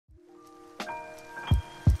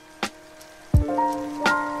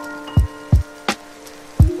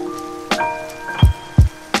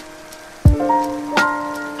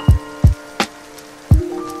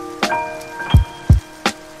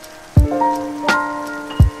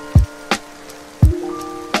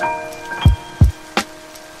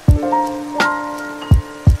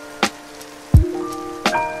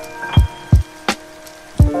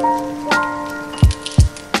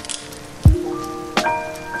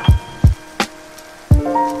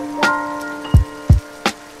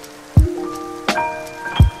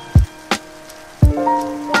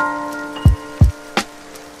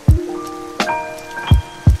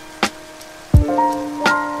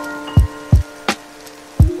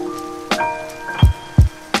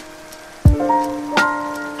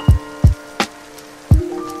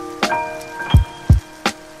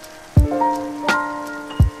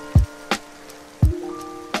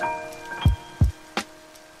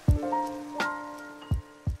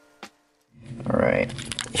Alright,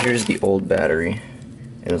 here's the old battery.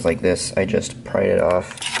 It was like this. I just pried it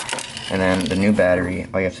off. And then the new battery,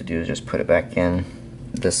 all you have to do is just put it back in.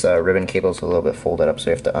 This ribbon cable is a little bit folded up,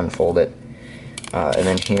 so you have to unfold it. And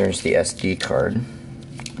then here's the SD card.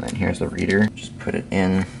 And then here's the reader. Just put it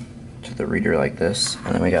in to the reader like this.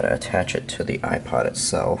 And then we gotta attach it to the iPod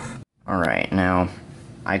itself. Alright, now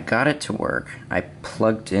I got it to work. I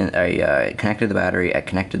plugged in, I connected the battery, I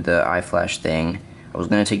connected the iFlash thing. I was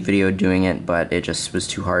going to take video doing it, but it just was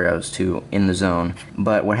too hard, I was too in the zone.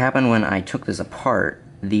 But what happened when I took this apart,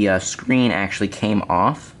 the screen actually came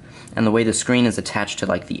off, and the way the screen is attached to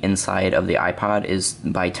like the inside of the iPod is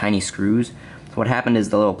by tiny screws. So what happened is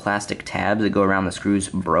the little plastic tabs that go around the screws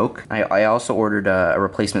broke. I also ordered a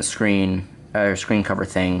replacement screen cover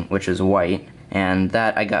thing, which is white, and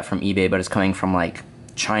that I got from eBay, but it's coming from like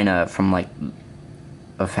China, from like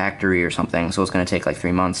a factory or something, so it's going to take like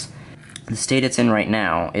 3 months. The state it's in right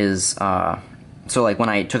now is, so like when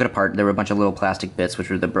I took it apart, there were a bunch of little plastic bits, which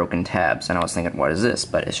were the broken tabs, and I was thinking, what is this?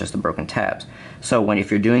 But it's just the broken tabs. So if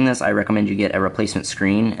you're doing this, I recommend you get a replacement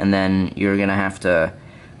screen, and then you're gonna have to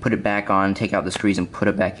put it back on, take out the screws, and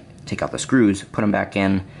take out the screws, put them back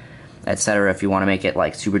in, etc. if you want to make it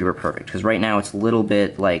like super duper perfect. Because right now it's a little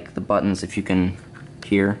bit like the buttons, if you can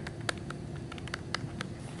hear.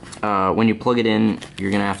 When you plug it in,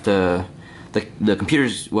 you're gonna have to. The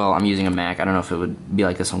computer's, well, I'm using a Mac, I don't know if it would be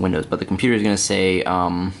like this on Windows, but the computer's gonna say,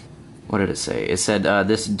 what did it say? It said,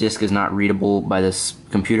 this disk is not readable by this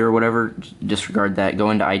computer or whatever. Disregard that.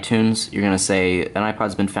 Go into iTunes, you're gonna say, an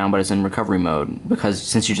iPod's been found, but it's in recovery mode, because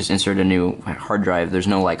since you just inserted a new hard drive, there's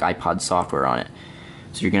no like iPod software on it.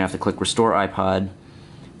 So you're gonna have to click Restore iPod,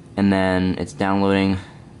 and then it's downloading,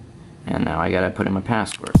 and now I gotta put in my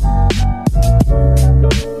password.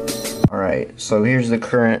 Alright, so here's the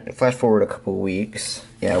current, flash forward a couple weeks,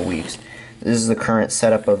 weeks. This is the current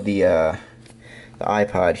setup of the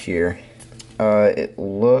iPod here. It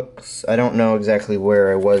looks, I don't know exactly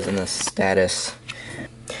where I was in the status.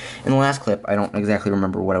 In the last clip, I don't exactly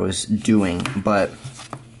remember what I was doing, but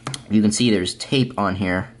you can see there's tape on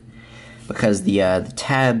here, because the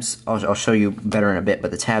tabs, I'll show you better in a bit,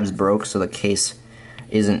 but the tabs broke, so the case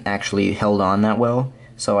isn't actually held on that well.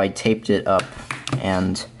 So I taped it up,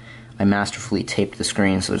 and I masterfully taped the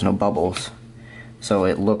screen so there's no bubbles. So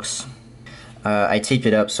it looks, I taped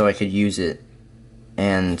it up so I could use it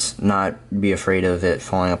and not be afraid of it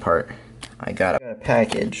falling apart. I got a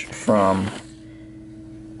package from,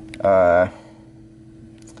 well,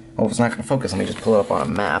 if it's not going to focus, let me just pull it up on a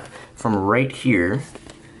map, from right here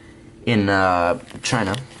in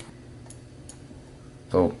China.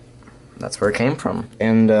 So that's where it came from.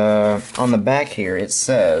 And on the back here it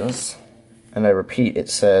says, and I repeat, it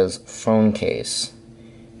says phone case.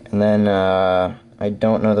 And then I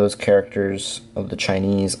don't know those characters of the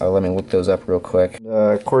Chinese. Let me look those up real quick.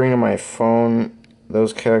 According to my phone,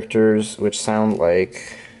 those characters, which sound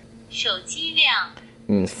like, 手机亮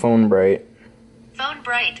means phone bright. phone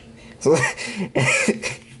bright So,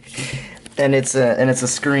 and it's a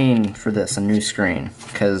screen for this, a new screen,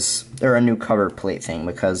 because or a new cover plate thing,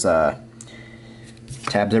 because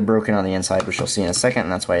tabs are broken on the inside, which you'll see in a second,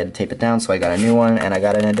 and that's why I had to tape it down. So I got a new one, and I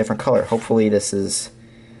got it in a different color. Hopefully this is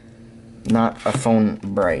not a phone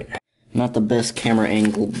bright. Not the best camera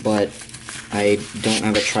angle, but I don't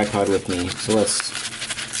have a tripod with me, so let's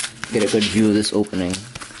get a good view of this opening.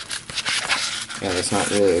 Yeah, that's not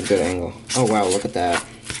really a good angle. Oh wow, look at that.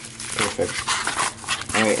 Perfect.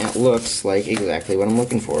 Alright, and it looks like exactly what I'm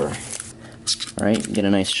looking for. Alright, get a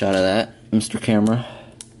nice shot of that, Mr. Camera.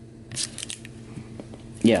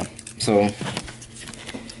 Yeah, so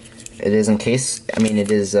it is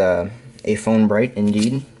it is a phone bright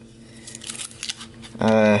indeed.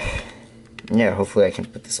 Yeah, hopefully I can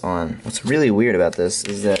put this on. What's really weird about this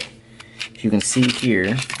is that if you can see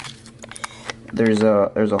here, there's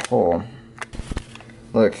a hole.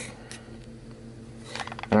 Look,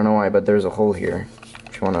 I don't know why, but there's a hole here.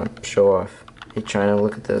 If you want to show off. Hey China,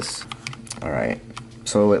 look at this. All right,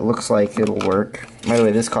 so it looks like it'll work. By the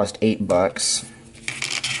way, this cost $8.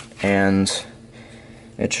 And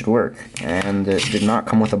it should work. And it did not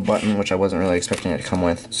come with a button, which I wasn't really expecting it to come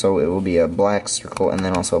with. So it will be a black circle and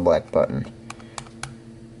then also a black button.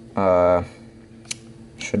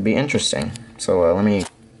 Should be interesting. So let me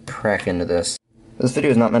crack into this. This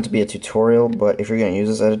video is not meant to be a tutorial, but if you're going to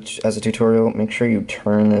use this as a tutorial, make sure you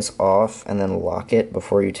turn this off and then lock it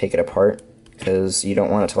before you take it apart, because you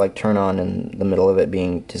don't want it to like turn on in the middle of it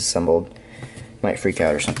being disassembled. Might freak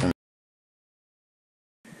out or something.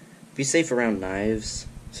 Be safe around knives.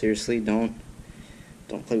 Seriously, don't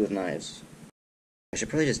play with knives. I should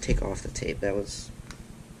probably just take off the tape. That was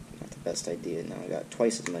not the best idea. Now I got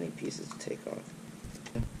twice as many pieces to take off.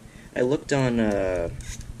 I looked on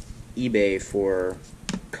eBay for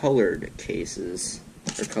colored cases,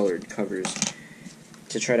 or colored covers,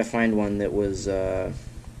 to try to find one that was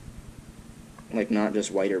like not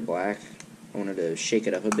just white or black. I wanted to shake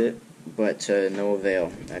it up a bit, but to no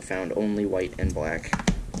avail. I found only white and black,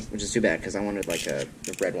 which is too bad because I wanted like a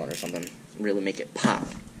red one or something, really make it pop.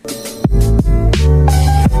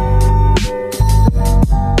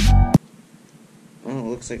 Oh, it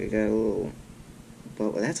looks like I got a little...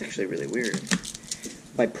 Well, that's actually really weird.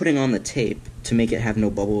 By putting on the tape to make it have no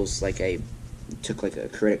bubbles, like I took like a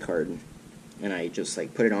credit card and I just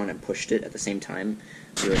like put it on and pushed it at the same time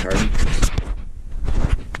really hard.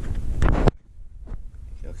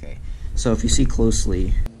 Okay, so if you see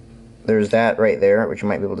closely, there's that right there, which you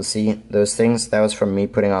might be able to see. Those things, that was from me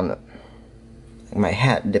putting on the... My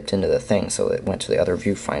hat dipped into the thing, so it went to the other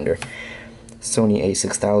viewfinder. Sony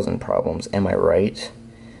a6000 problems, am I right?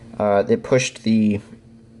 They pushed the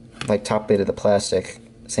like top bit of the plastic,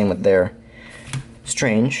 same with there.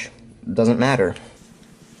 Strange, doesn't matter.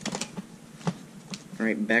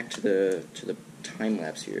 Alright, back to the time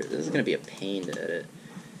lapse here. This is gonna be a pain to edit.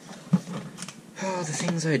 Oh, the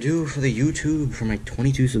things I do for the YouTube for my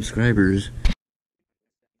 22 subscribers.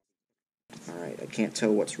 Alright, I can't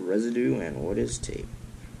tell what's residue and what is tape.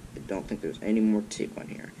 I don't think there's any more tape on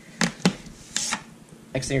here.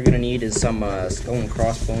 Next thing you're going to need is some skull and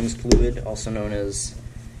crossbones fluid, also known as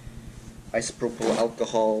isopropyl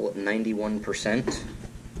alcohol 91%.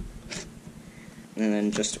 And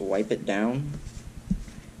then just wipe it down.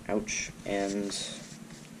 Ouch. And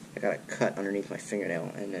I got a cut underneath my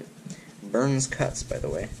fingernail, and it burns cuts, by the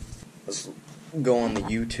way. Let's go on the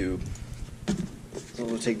YouTube. So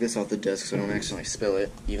we'll take this off the desk so I don't accidentally spill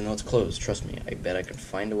it, even though it's closed. Trust me, I bet I can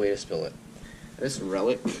find a way to spill it. This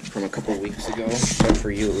relic from a couple weeks ago, but for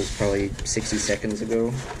you it was probably 60 seconds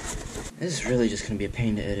ago. This is really just going to be a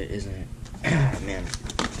pain to edit, isn't it? Man.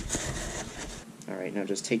 Alright, now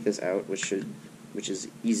just take this out, which is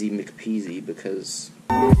easy McPeasy, because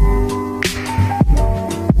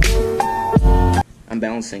I'm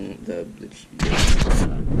balancing the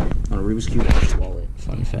on a Rubik's Cube wallet.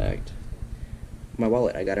 Fun fact. My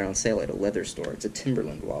wallet, I got it on sale at a leather store. It's a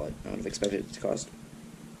Timberland wallet. I would have expected it to cost...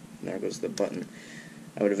 There goes the button.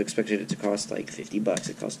 I would have expected it to cost like 50 bucks.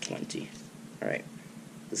 It cost 20. Alright.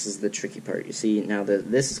 This is the tricky part. You see, now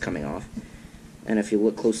this is coming off. And if you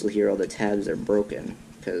look closely here, all the tabs are broken.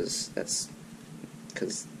 Because that's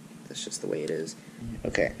just the way it is.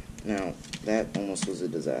 Okay. Now, that almost was a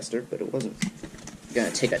disaster, but it wasn't. I'm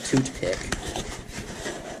going to take a toothpick.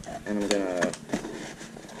 And I'm going to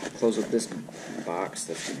close up this box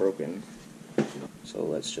that's broken. So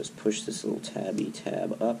let's just push this little tab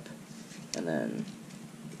up, and then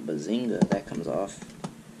bazinga, that comes off.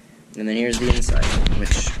 And then here's the inside, which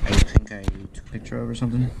I think I took a picture of or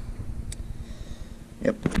something.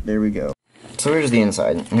 Yep, there we go. So here's the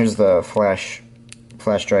inside. Here's the flash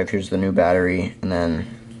drive, here's the new battery, and then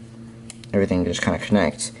everything just kind of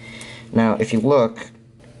connects. Now, if you look,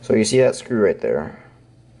 so you see that screw right there.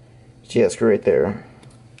 See that screw right there?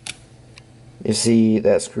 You see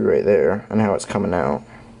that screw right there and how it's coming out.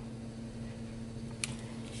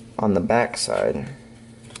 On the back side,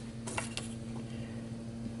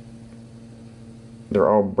 they're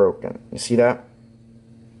all broken. You see that?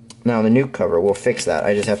 Now the new cover will fix that.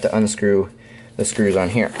 I just have to unscrew the screws on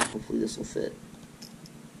here. Hopefully this will fit.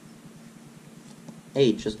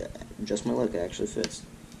 Hey, just my luck, it actually fits.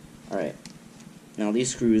 Alright. Now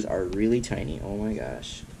these screws are really tiny. Oh my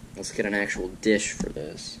gosh. Let's get an actual dish for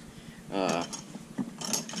this.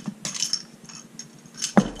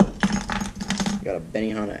 Got a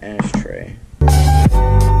Benihana ashtray.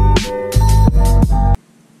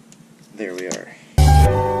 There we are.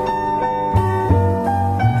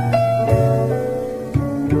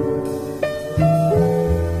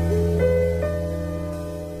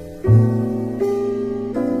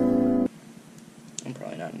 I'm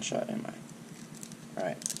probably not in shot, am I?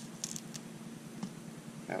 Alright.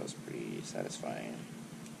 That was pretty satisfying.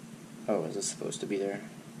 Oh, is this supposed to be there?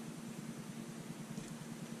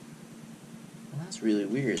 Well, that's really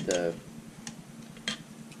weird. It's a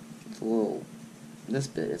little... This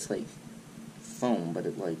bit, it's like foam, but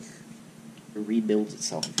it rebuilds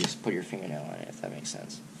itself if you just put your fingernail on it, if that makes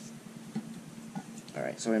sense.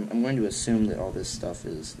 Alright, so I'm going to assume that all this stuff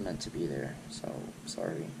is meant to be there, so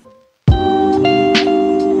sorry.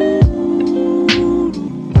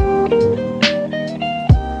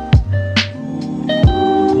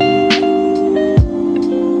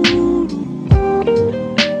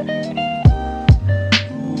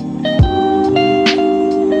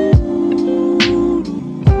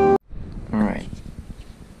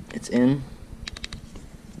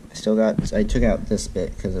 I took out this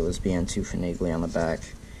bit because it was being too finagly on the back.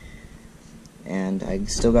 And I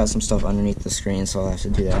still got some stuff underneath the screen, so I'll have to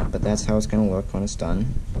do that. But that's how it's going to look when it's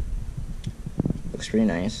done. Looks pretty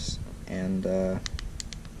nice. And all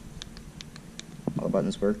the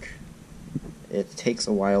buttons work. It takes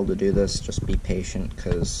a while to do this. Just be patient,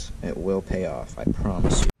 because it will pay off. I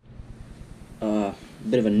promise you.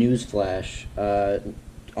 Bit of a news flash.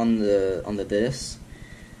 On this.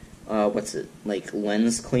 What's it, like,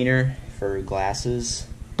 lens cleaner for glasses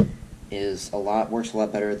works a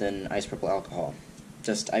lot better than isopropyl alcohol.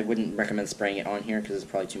 Just, I wouldn't recommend spraying it on here because it's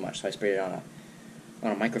probably too much, so I sprayed it on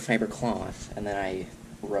a microfiber cloth, and then I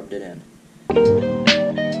rubbed it in.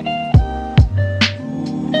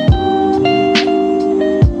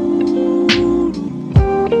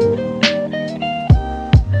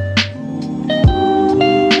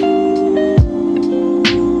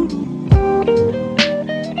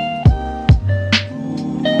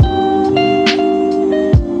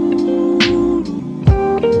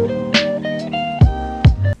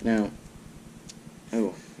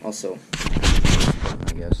 Also,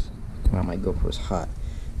 I guess, wow, my GoPro's hot.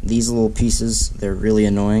 These little pieces, they're really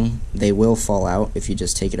annoying. They will fall out if you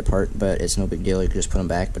just take it apart, but it's no big deal. You can just put them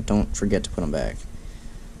back, but don't forget to put them back.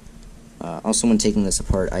 Also, when taking this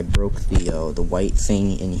apart, I broke the white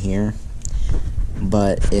thing in here,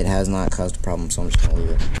 but it has not caused a problem, so I'm just going to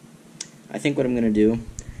leave it. I think what I'm going to do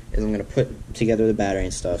is I'm going to put together the battery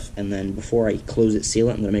and stuff, and then before I close it, seal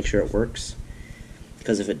it, I'm going to make sure it works.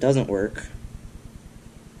 Because if it doesn't work,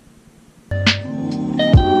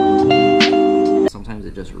 sometimes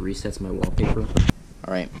it just resets my wallpaper.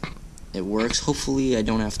 Alright, it works. Hopefully I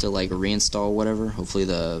don't have to like reinstall whatever. Hopefully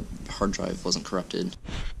the hard drive wasn't corrupted.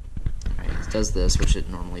 Alright, it does this, which it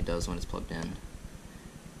normally does when it's plugged in.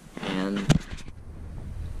 And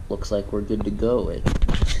looks like we're good to go.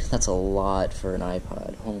 That's a lot for an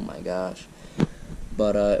iPod. Oh my gosh.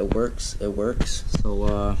 But it works.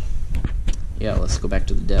 So yeah, let's go back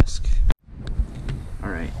to the desk.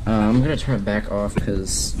 Alright, I'm gonna turn it back off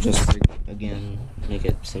because just to, again, make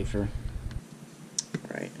it safer.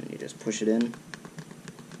 Alright, and you just push it in.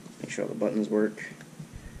 Make sure all the buttons work.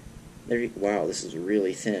 Wow, this is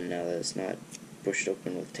really thin now that it's not pushed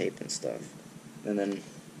open with tape and stuff. And then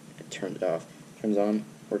I turned it off. Turns on,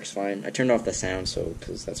 works fine. I turned off the sound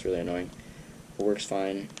because that's really annoying. It works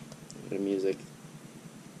fine. A bit of music.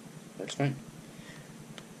 Works fine.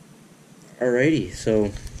 Alrighty, so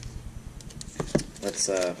let's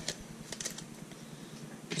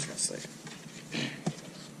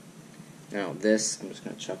now this I'm just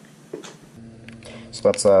gonna chuck.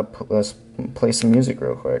 So let's play some music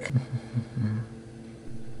real quick.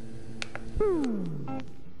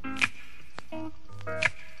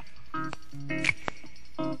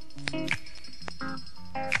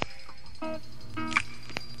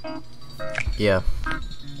 Yeah,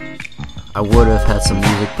 I would have had some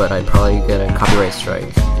music, but I'd probably get a copyright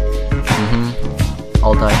strike.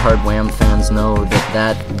 All die-hard Wham fans know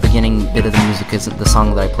that beginning bit of the music isn't the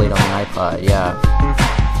song that I played on the iPod, yeah.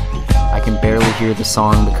 I can barely hear the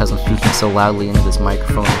song because I'm speaking so loudly into this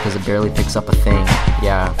microphone because it barely picks up a thing,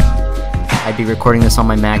 yeah. I'd be recording this on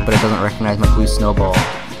my Mac, but it doesn't recognize my blue snowball.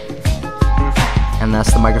 And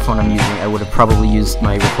that's the microphone I'm using. I would have probably used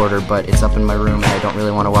my recorder, but it's up in my room and I don't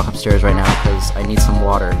really want to walk upstairs right now because I need some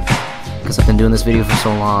water. Because I've been doing this video for so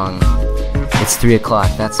long. It's 3 o'clock,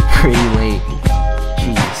 that's pretty late.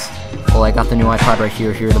 Jeez. Well, I got the new iPod right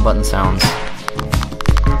here. Here are the button sounds.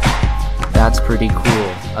 That's pretty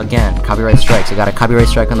cool. Again, copyright strikes. I got a copyright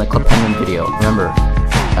strike on the Clip Penguin video. Remember,